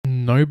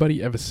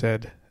nobody ever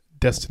said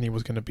Destiny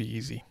was going to be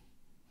easy.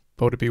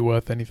 But would it be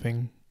worth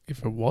anything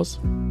if it was?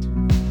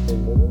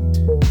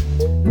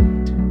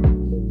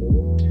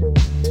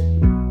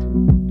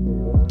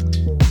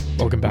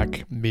 Welcome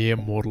back, Mere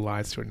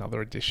Mortalites, to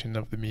another edition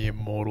of the Mere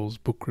Mortals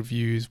Book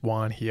Reviews.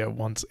 Juan here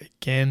once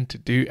again to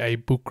do a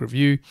book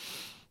review.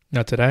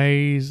 Now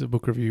today's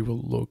book review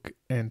will look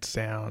and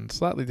sound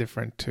slightly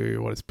different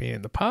to what it's been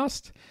in the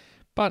past,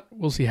 but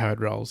we'll see how it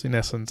rolls. In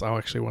essence, I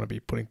actually want to be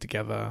putting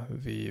together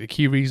the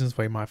key reasons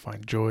why you might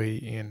find joy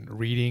in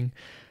reading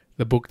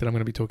the book that I'm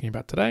going to be talking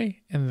about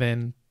today, and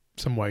then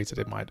some ways that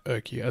it might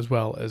irk you, as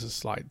well as a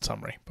slight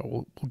summary, but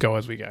we'll go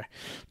as we go.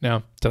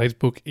 Now, today's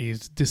book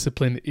is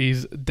Discipline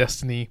is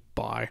Destiny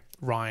by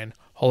Ryan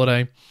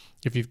Holiday.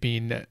 If you've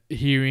been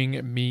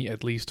hearing me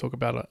at least talk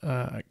about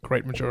a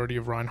great majority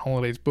of Ryan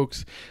Holiday's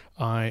books,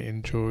 I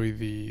enjoy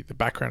the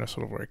background of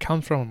sort of where it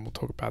comes from, and we'll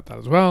talk about that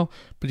as well.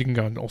 But you can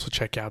go and also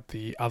check out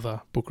the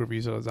other book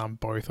reviews that I've done,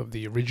 both of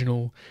the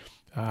original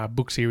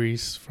book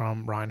series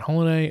from Ryan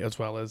Holiday, as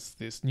well as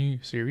this new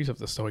series of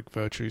the Stoic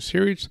Virtues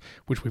series,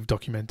 which we've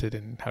documented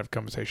and had a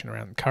conversation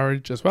around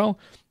courage as well,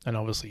 and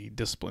obviously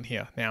discipline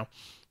here. Now,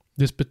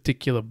 this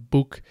particular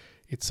book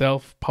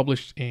itself,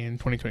 published in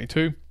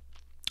 2022,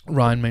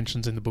 Ryan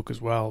mentions in the book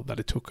as well that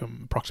it took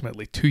him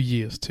approximately 2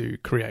 years to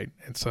create.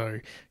 And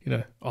so,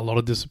 a lot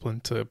of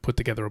discipline to put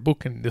together a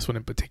book, and this one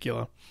in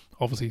particular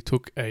obviously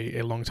took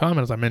a long time.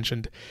 And as I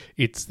mentioned,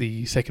 it's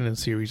the second in a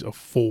series of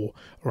 4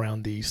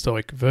 around the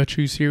Stoic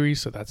Virtue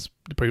series. So that's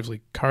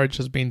previously courage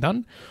has been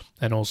done,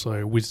 and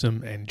also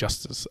wisdom and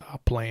justice are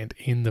planned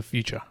in the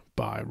future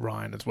by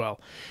Ryan as well.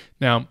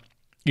 Now,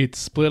 it's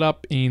split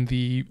up in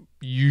the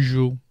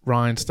usual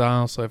Ryan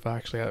style. So if I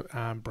actually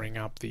bring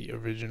up the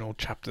original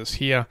chapters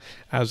here,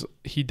 as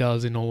he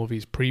does in all of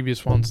his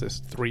previous ones, there's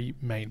 3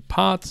 main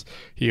parts.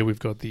 Here we've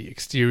got the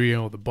exterior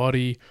or the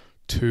body,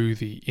 2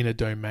 the inner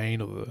domain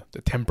or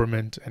the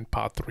temperament, and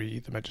part 3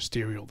 the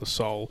magisterial, the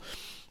soul.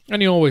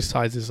 And he always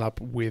ties this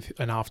up with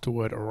an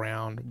afterword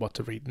around what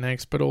to read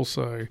next, but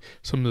also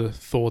some of the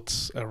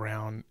thoughts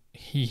around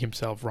he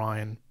himself,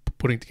 Ryan,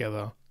 putting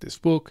together this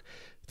book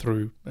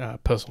through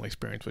personal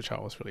experience, which I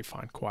always really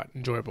find quite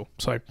enjoyable.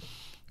 So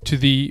to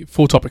the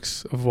 4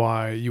 topics of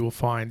why you will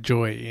find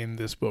joy in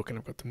this book, and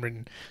I've got them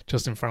written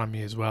just in front of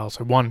me as well.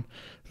 So 1,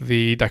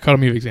 the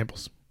dichotomy of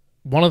examples.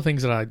 One of the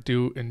things that I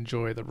do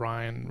enjoy that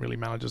Ryan really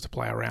manages to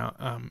play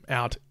around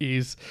out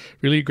is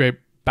really a great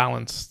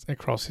balance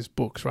across his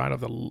books, right? Of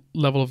the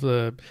level of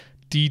the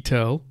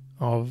detail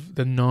of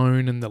the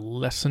known and the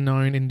lesser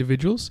known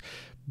individuals.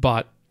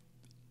 But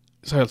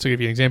so to give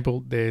you an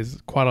example,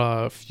 there's quite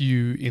a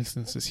few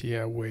instances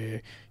here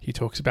where he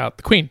talks about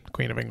the Queen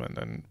of England,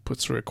 and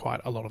puts through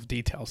quite a lot of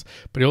details.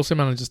 But he also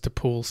manages to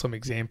pull some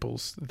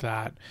examples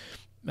that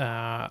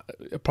are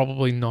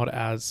probably not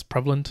as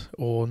prevalent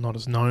or not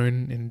as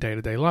known in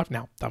day-to-day life.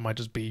 Now, that might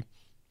just be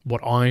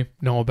what I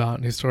know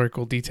about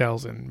historical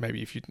details, and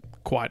maybe if you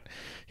quite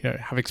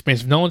have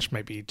expansive knowledge,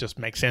 maybe it just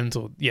makes sense,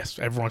 or yes,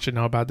 everyone should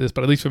know about this.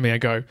 But at least for me, I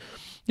go,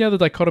 yeah, the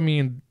dichotomy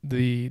and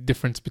the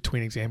difference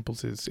between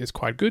examples is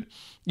quite good,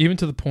 even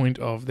to the point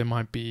of there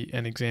might be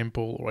an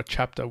example or a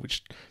chapter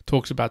which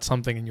talks about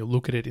something, and you'll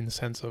look at it in the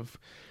sense of,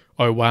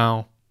 oh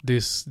wow,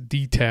 this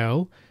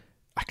detail,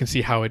 I can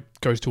see how it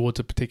goes towards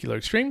a particular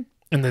extreme.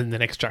 And then the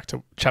next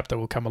chapter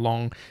will come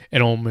along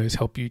and almost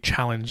help you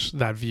challenge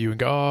that view and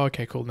go, oh,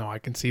 okay, cool. No, I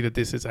can see that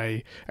this is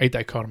a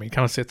dichotomy. It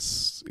kind of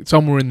sits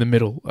somewhere in the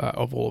middle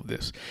of all of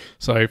this.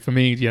 So for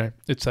me,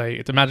 it's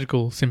a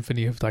magical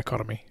symphony of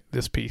dichotomy,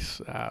 this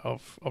piece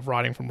of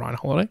writing from Ryan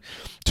Holiday.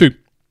 2,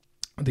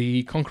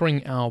 the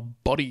conquering our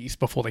bodies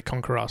before they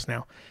conquer us.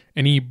 Now,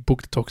 any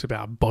book that talks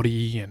about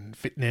body and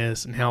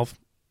fitness and health,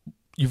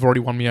 you've already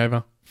won me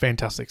over.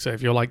 Fantastic. So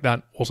if you're like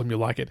that, awesome, you'll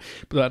like it.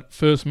 But that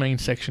first main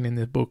section in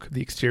the book,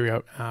 the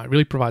exterior,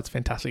 really provides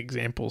fantastic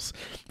examples,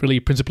 really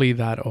principally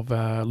that of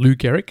Lou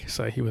Gehrig.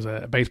 So he was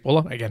a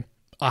baseballer. Again,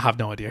 I have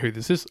no idea who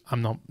this is.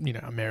 I'm not,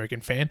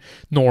 American fan,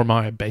 nor am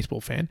I a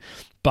baseball fan.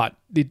 But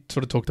it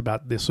sort of talked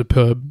about the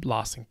superb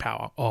lasting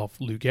power of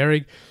Lou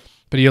Gehrig.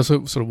 But he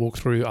also sort of walked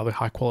through other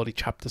high-quality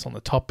chapters on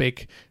the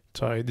topic.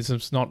 So this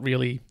is not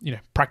really,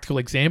 practical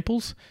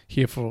examples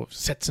here for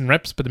sets and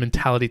reps, but the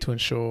mentality to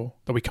ensure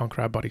that we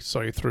conquer our bodies.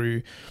 So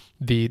through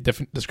the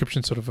different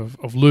description sort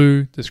of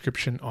Lou,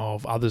 description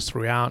of others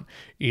throughout,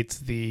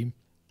 it's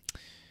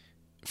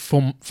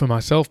for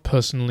myself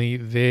personally,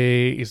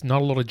 there is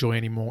not a lot of joy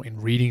anymore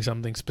in reading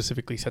something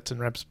specifically sets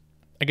and reps.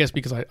 I guess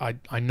because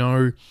I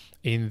know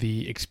in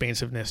the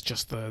expansiveness,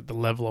 just the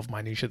level of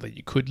minutia that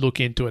you could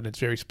look into, and it's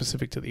very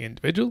specific to the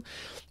individual,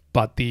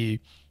 but the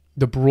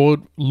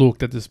broad look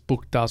that this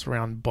book does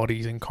around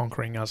bodies and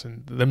conquering us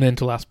and the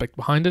mental aspect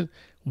behind it,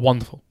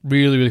 wonderful.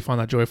 Really, really find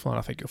that joyful, and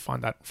I think you'll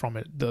find that from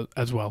it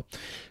as well.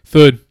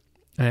 3rd,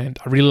 and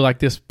I really like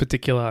this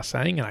particular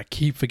saying, and I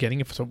keep forgetting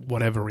it for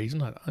whatever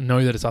reason. I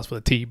know that it's us with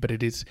a T, but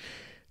it is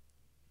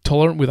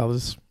tolerant with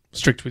others,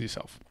 strict with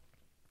yourself.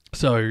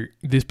 So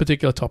this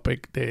particular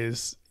topic,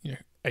 there's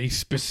a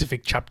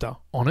specific chapter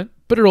on it,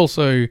 but it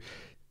also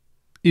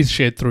is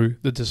shared through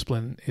the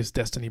Discipline is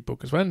Destiny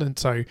book as well. And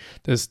so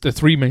there's the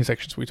three main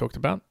sections we talked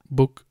about,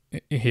 book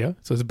here.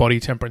 So there's body,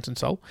 temperance, and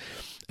soul.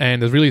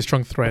 And there's really a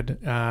strong thread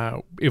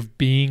of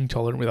being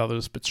tolerant with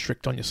others, but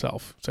strict on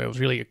yourself. So it was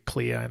really a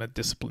clear and a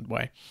disciplined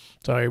way.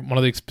 So one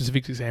of the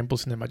specific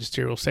examples in the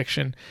magisterial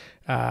section,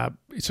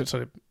 it's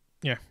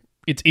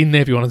in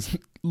there if you want to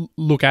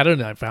look at it,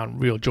 and I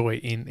found real joy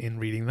in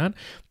reading that.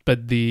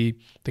 But the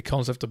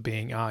concept of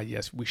being,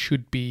 yes, we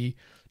should be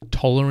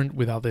tolerant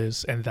with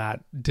others, and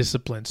that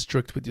discipline,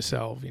 strict with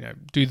yourself,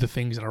 do the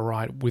things that are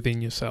right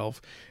within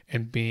yourself,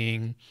 and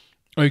being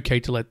okay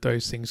to let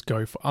those things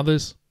go for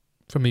others.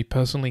 For me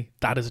personally,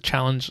 that is a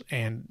challenge,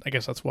 and I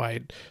guess that's why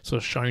it sort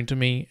of shown to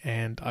me,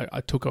 and I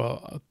took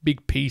a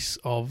big piece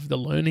of the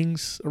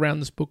learnings around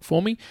this book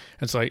for me,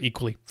 and so I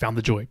equally found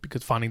the joy,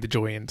 because finding the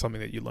joy in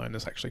something that you learn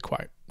is actually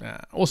quite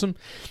awesome.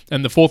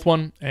 And the fourth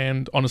one,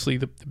 and honestly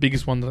the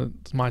biggest one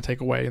that's my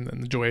takeaway and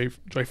the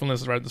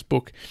joyfulness around this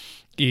book,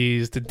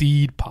 is the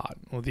deed part,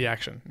 or the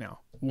action. Now,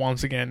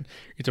 once again,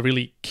 it's a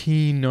really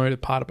key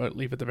noted part about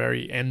leave at the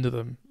very end of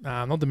them.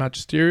 Not the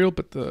magisterial,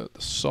 but the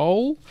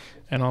soul.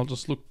 And I'll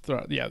just look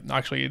through. Yeah,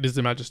 actually, it is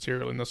the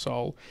magisterial in the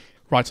soul.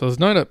 Right, so there's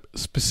not a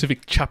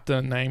specific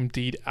chapter named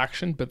deed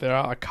action, but there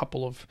are a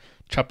couple of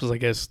chapters, I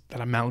guess,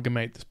 that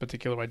amalgamate this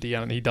particular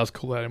idea, and he does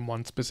call that in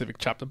one specific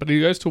chapter. But he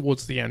goes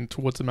towards the end,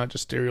 towards the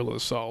magisterial of the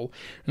soul.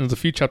 And there's a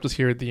few chapters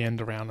here at the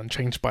end around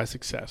unchanged by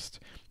success.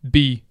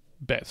 Be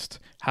best,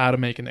 how to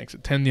make an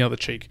exit, turn the other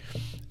cheek.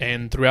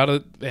 And throughout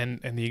it, and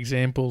the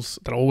examples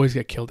that always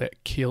get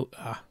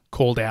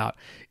called out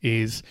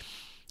is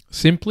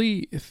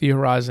simply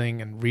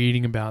theorizing and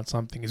reading about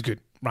something is good,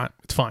 right?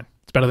 It's fine.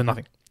 It's better than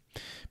nothing.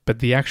 But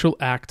the actual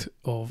act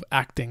of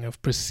acting,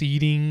 of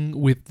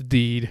proceeding with the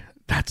deed,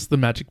 that's the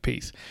magic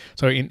piece.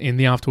 So in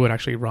the afterword,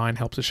 actually, Ryan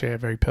helps to share a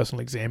very personal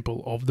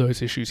example of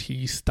those issues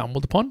he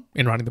stumbled upon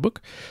in writing the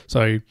book.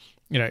 So,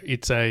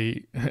 it's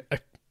a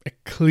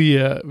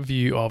clear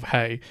view of,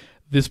 hey,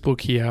 this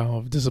book here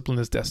of Discipline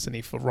is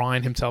Destiny, for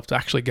Ryan himself to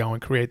actually go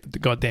and create the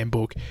goddamn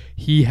book,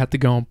 he had to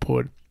go and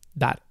put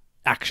that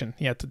action.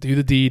 He had to do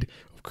the deed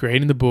of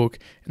creating the book,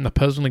 and the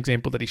personal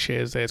example that he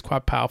shares there is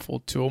quite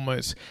powerful to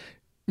almost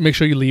make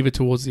sure you leave it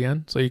towards the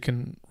end so you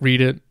can read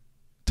it,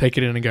 take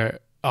it in and go,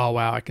 oh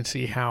wow, I can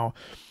see how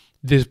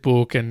this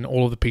book and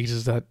all of the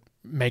pieces that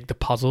make the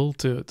puzzle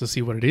to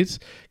see what it is,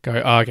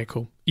 go, oh, okay,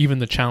 cool. Even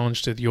the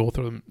challenge to the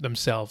author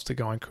themselves to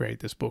go and create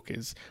this book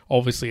is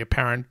obviously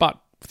apparent, but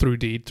through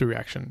deed, through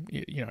action,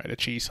 it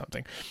achieves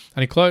something.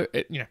 And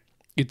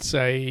it's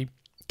a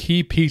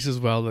key piece as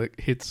well that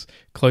hits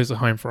closer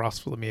home for us,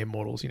 for the mere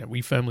mortals.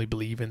 We firmly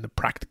believe in the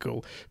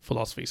practical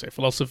philosophy. So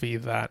philosophy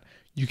that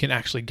you can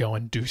actually go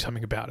and do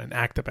something about and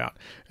act about.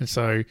 And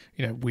so,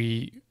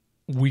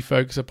 we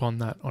focus upon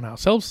that on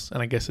ourselves,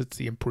 and I guess it's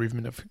the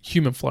improvement of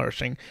human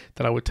flourishing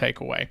that I would take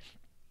away.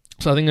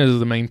 So I think those are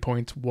the main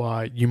points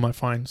why you might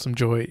find some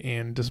joy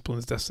in Discipline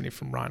is Destiny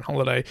from Ryan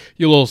Holiday.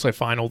 You'll also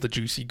find all the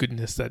juicy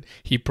goodness that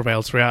he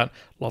prevails throughout.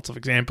 Lots of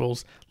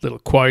examples, little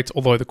quotes,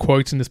 although the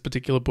quotes in this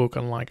particular book,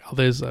 unlike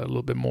others, are a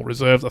little bit more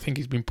reserved. I think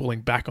he's been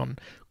pulling back on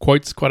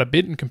quotes quite a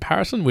bit in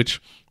comparison,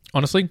 which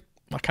honestly,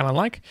 I kind of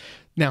like.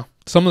 Now,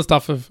 some of the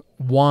stuff of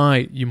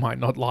why you might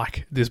not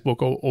like this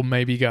book, or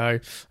maybe go,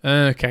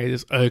 okay,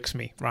 this irks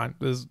me, right?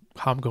 There's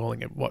harm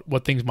calling it.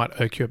 What things might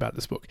irk you about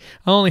this book?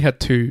 I only had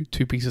two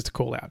pieces to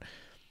call out.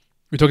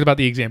 We talked about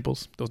the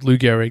examples. There was Lou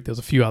Gehrig, there's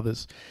a few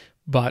others,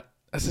 but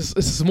it's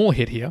a small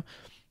hit here.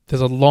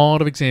 There's a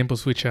lot of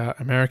examples which are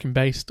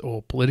American-based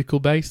or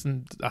political-based,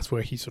 and that's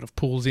where he sort of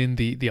pulls in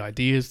the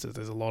ideas.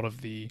 There's a lot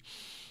of the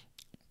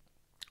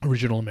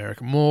original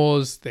American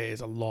wars, there's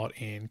a lot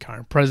in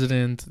current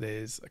president,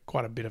 there's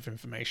quite a bit of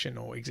information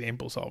or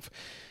examples of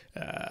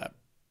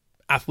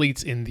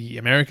athletes in the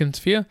American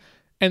sphere.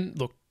 And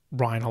look,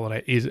 Ryan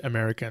Holiday is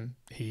American.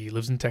 He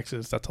lives in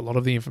Texas. That's a lot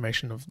of the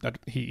information that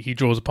he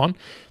draws upon.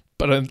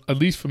 But at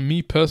least for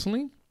me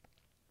personally,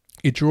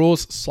 it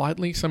draws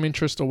slightly some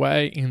interest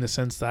away in the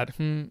sense that,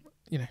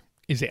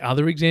 is there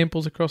other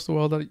examples across the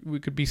world that we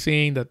could be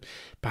seeing that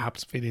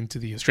perhaps fit into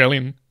the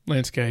Australian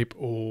landscape,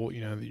 or,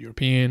 the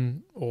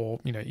European, or,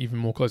 even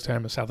more close to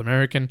home, the South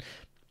American?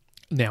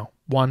 Now,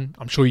 one,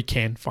 I'm sure you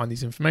can find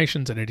these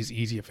informations, and it is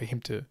easier for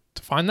him to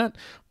find that,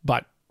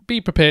 but be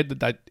prepared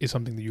that is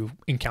something that you'll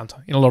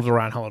encounter in a lot of the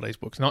Ryan Holiday's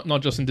books,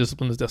 not just in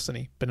Discipline is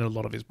Destiny, but in a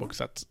lot of his books.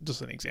 That's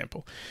just an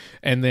example.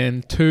 And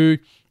then two,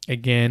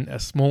 again, a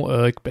small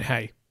irk, but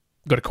hey,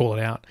 got to call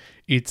it out.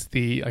 It's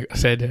like I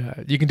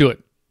said, you can do it.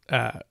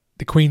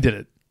 The Queen did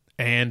it.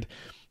 And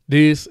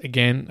this,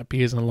 again,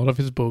 appears in a lot of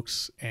his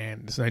books,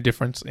 and there's no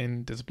difference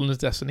in Discipline is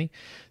Destiny.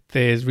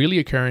 There's really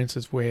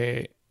occurrences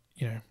where,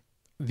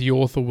 the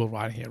author will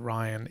write here,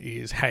 Ryan,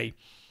 is, hey,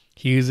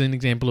 here's an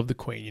example of the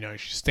Queen.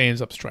 She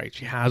stands up straight.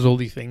 She has all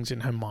these things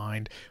in her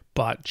mind,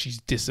 but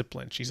she's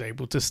disciplined. She's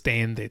able to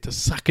stand there, to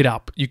suck it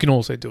up. You can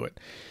also do it.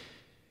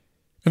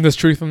 And there's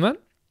truth in that.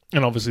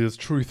 And obviously there's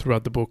truth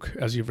throughout the book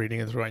as you're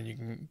reading it through, and you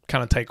can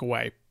kind of take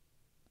away.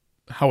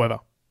 However,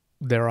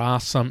 there are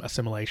some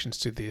assimilations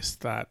to this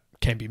that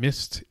can be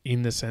missed,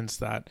 in the sense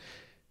that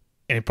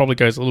and it probably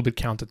goes a little bit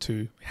counter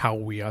to how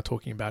we are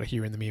talking about it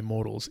here in the Mere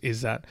Mortals,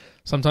 is that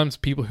sometimes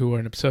people who are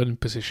in certain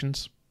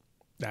positions,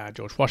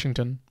 George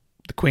Washington,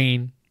 the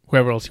Queen,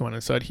 whoever else you want to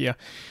insert here,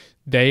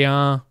 they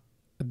are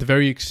at the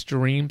very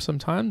extreme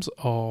sometimes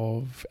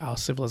of our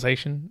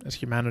civilization as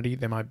humanity.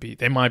 They might be,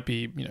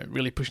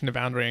 really pushing the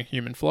boundary of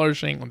human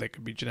flourishing, or they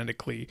could be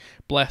genetically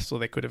blessed, or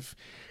they could have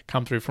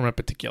come through from a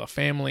particular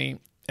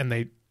family, and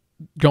they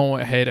go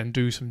ahead and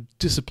do some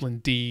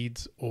disciplined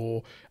deeds,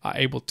 or are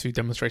able to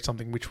demonstrate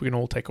something which we can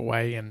all take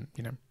away and,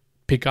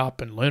 pick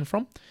up and learn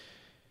from.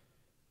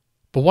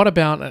 But what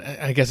about,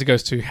 I guess it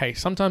goes to, hey,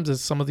 sometimes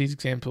there's some of these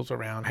examples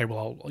around, hey,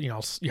 well, you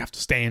have to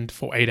stand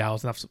for 8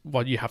 hours, and that's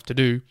what you have to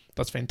do.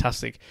 That's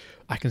fantastic.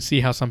 I can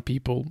see how some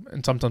people,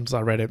 and sometimes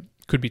I read it,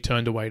 could be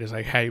turned away to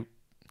say, hey,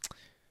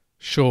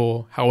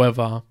 sure,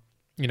 however,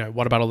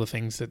 what about all the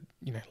things that,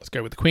 let's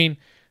go with the Queen.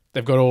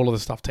 They've got all of the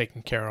stuff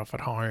taken care of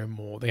at home,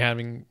 or they're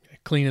having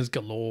cleaners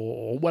galore,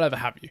 or whatever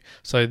have you.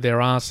 So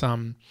there are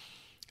some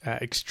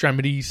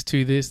extremities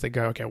to this. They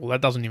go, okay, well,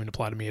 that doesn't even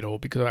apply to me at all,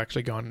 because I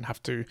actually go and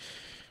have to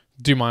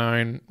do my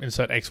own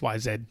insert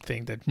XYZ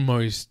thing that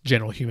most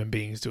general human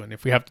beings do. And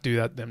if we have to do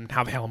that, then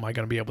how the hell am I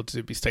going to be able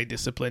to stay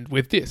disciplined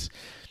with this?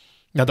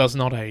 Now, that's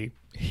not a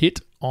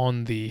hit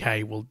on the,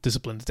 hey, well,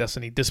 discipline's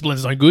destiny.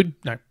 Discipline's no good.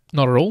 No,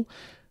 not at all.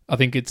 I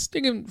think you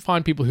can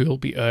find people who will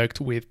be irked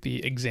with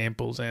the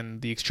examples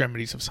and the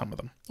extremities of some of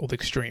them, or the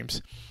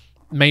extremes.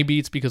 Maybe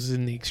it's because it's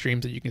in the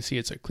extremes that you can see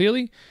it so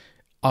clearly.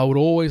 I would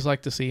always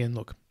like to see, and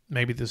look,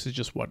 maybe this is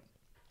just what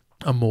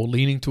I'm more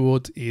leaning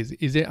towards,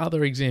 is there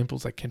other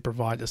examples that can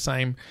provide the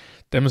same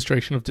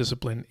demonstration of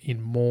discipline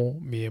in more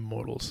mere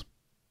mortals?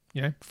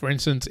 For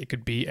instance, it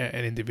could be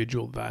an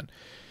individual that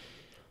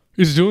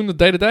is doing the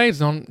day-to-day. It's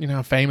not,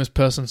 a famous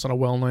person. It's not a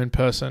well-known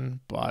person,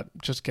 but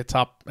just gets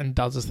up and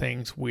does the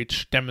things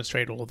which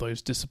demonstrate all of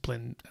those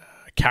disciplined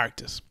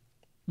characters.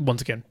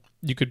 Once again,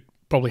 you could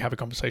probably have a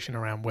conversation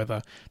around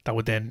whether that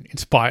would then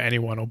inspire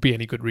anyone or be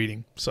any good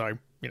reading. So,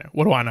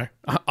 what do I know?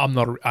 I'm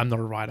not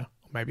a writer.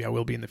 Maybe I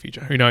will be in the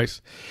future. Who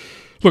knows?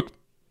 Look,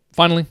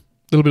 finally, a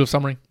little bit of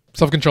summary.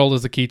 Self-control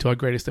is the key to our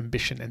greatest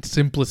ambition and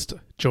simplest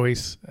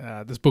choice.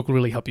 This book will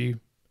really help you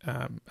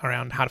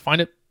around how to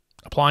find it,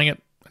 applying it,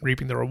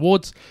 reaping the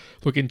rewards.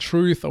 Look, in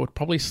truth, I would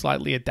probably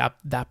slightly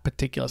adapt that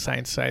particular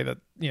saying, say that,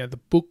 the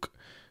book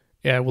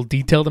will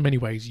detail the many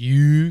ways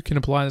you can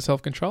apply the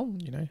self-control,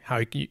 how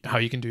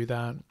you can do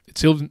that. It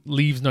still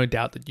leaves no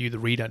doubt that you, the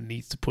reader,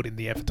 needs to put in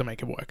the effort to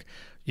make it work.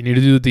 You need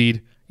to do the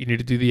deed. You need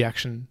to do the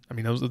action. I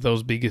mean,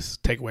 those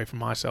biggest takeaway from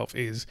myself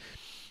is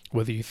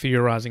whether you're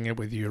theorizing it,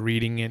 whether you're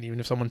reading it, even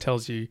if someone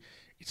tells you,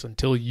 it's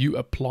until you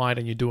apply it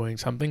and you're doing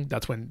something,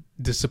 that's when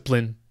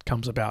discipline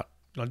comes about.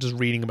 Not just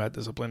reading about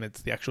discipline,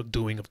 it's the actual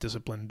doing of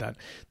discipline that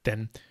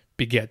then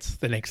begets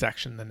the next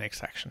action.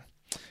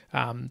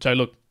 So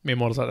look, Mere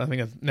Mortals, I think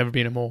there's never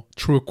been a more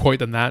true quote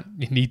than that.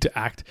 You need to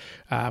act,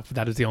 for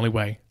that is the only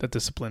way that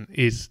discipline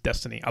is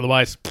destiny.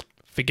 Otherwise,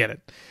 forget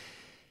it.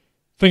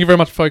 Thank you very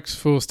much, folks,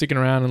 for sticking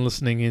around and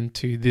listening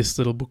into this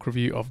little book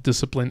review of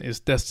Discipline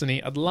is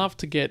Destiny. I'd love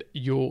to get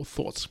your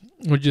thoughts.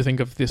 What do you think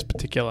of this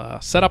particular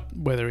setup?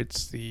 Whether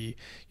it's did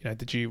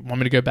you want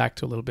me to go back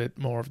to a little bit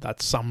more of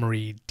that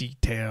summary,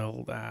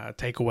 detailed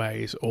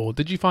takeaways, or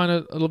did you find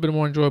it a little bit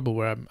more enjoyable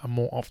where I'm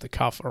more off the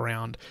cuff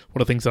around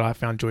what are things that I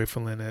found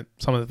joyful in it,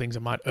 some of the things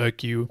that might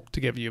irk you, to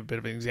give you a bit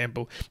of an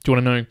example? Do you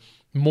want to know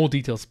more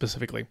details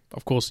specifically?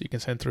 Of course, you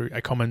can send through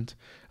a comment,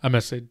 a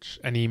message,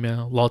 an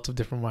email, lots of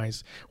different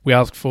ways. We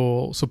ask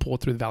for support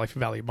through the Value for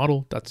Value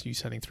model. That's you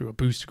sending through a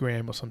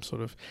Boostergram or some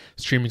sort of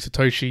streaming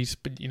Satoshis.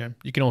 But,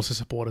 you can also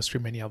support us through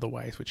many other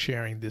ways with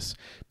sharing this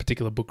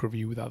particular book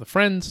review with other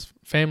friends,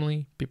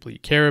 family, people you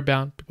care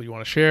about, people you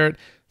want to share it,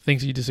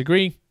 things you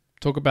disagree,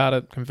 talk about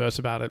it, converse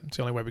about it. It's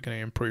the only way we're going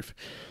to improve.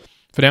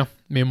 For now,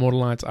 Mere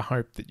Mortalites, I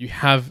hope that you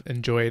have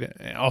enjoyed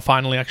it.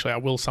 Finally, I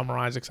will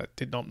summarize it because I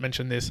did not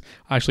mention this.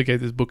 I actually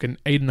gave this book an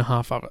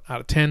 8.5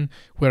 out of 10.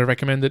 Would I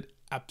recommend it?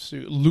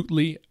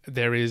 Absolutely.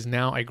 There is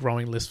now a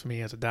growing list for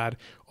me as a dad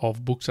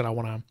of books that I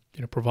want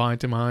to provide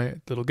to my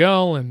little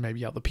girl and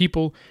maybe other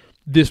people.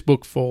 This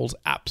book falls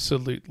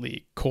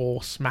absolutely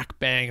core smack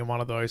bang in one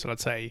of those that I'd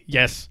say,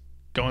 yes,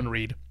 go and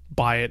read,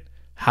 buy it,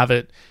 have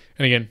it.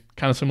 And again,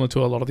 kind of similar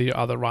to a lot of the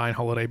other Ryan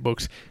Holiday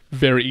books,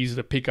 very easy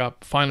to pick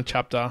up, find a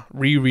chapter,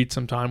 reread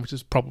sometime, which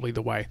is probably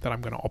the way that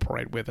I'm going to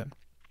operate with it.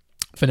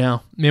 For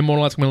now, Mere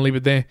Mortalites, I'm going to leave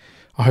it there.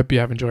 I hope you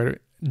have enjoyed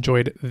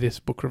this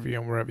book review,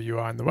 and wherever you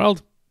are in the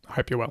world, I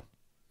hope you're well.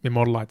 Mere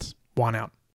Mortalites, one out.